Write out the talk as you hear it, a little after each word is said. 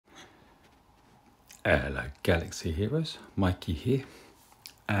Hello Galaxy Heroes, Mikey here,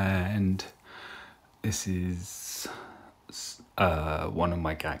 and this is one of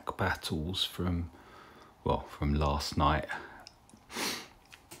my GAC battles from last night,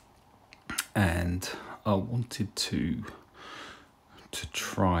 and I wanted to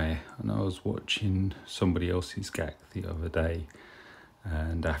try, and I was watching somebody else's GAC the other day,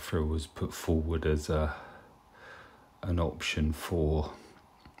 and Aphra was put forward as an option for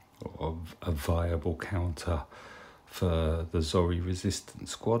a viable counter for the Zorii Resistance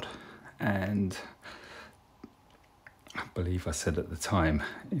squad, and I believe I said at the time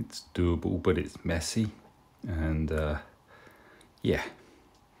it's doable but it's messy, and yeah,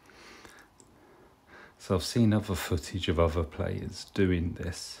 so I've seen other footage of other players doing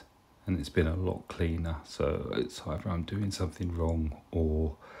this and it's been a lot cleaner, so it's either I'm doing something wrong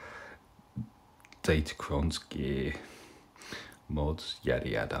or Datacron's gear, mods, yada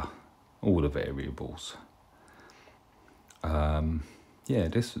yada, all the variables. Yeah,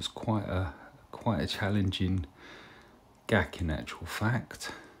 this was quite a challenging GAC in actual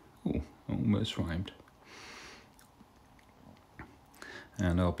fact. Oh, almost rhymed.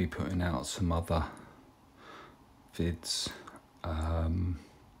 And I'll be putting out some other vids.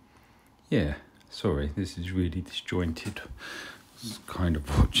 Yeah, sorry, this is really disjointed. Kind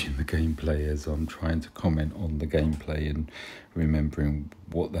of watching the gameplay as I'm trying to comment on the gameplay and remembering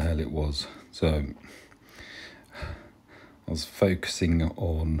what the hell it was. So I was focusing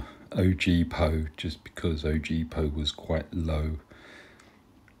on OG Poe just because OG Poe was quite low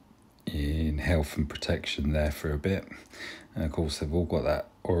in health and protection there for a bit, and of course they've all got that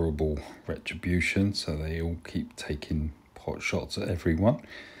horrible retribution, so they all keep taking pot shots at everyone.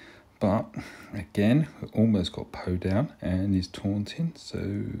 But again, we almost got Poe down and he's taunting, so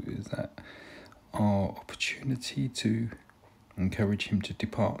is that our opportunity to encourage him to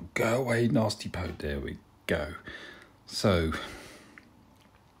depart? Go away, nasty Poe. There we go. So,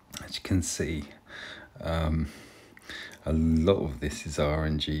 as you can see, a lot of this is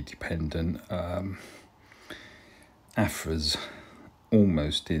RNG dependent. Aphra's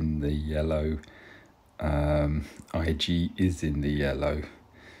almost in the yellow. IG is in the yellow.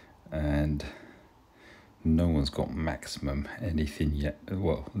 And no one's got maximum anything yet,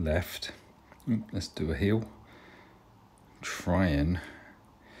 left. Let's do a heal. Try and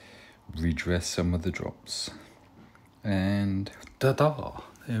redress some of the drops. And ta-da,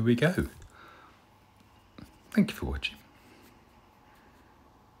 there we go. Thank you for watching.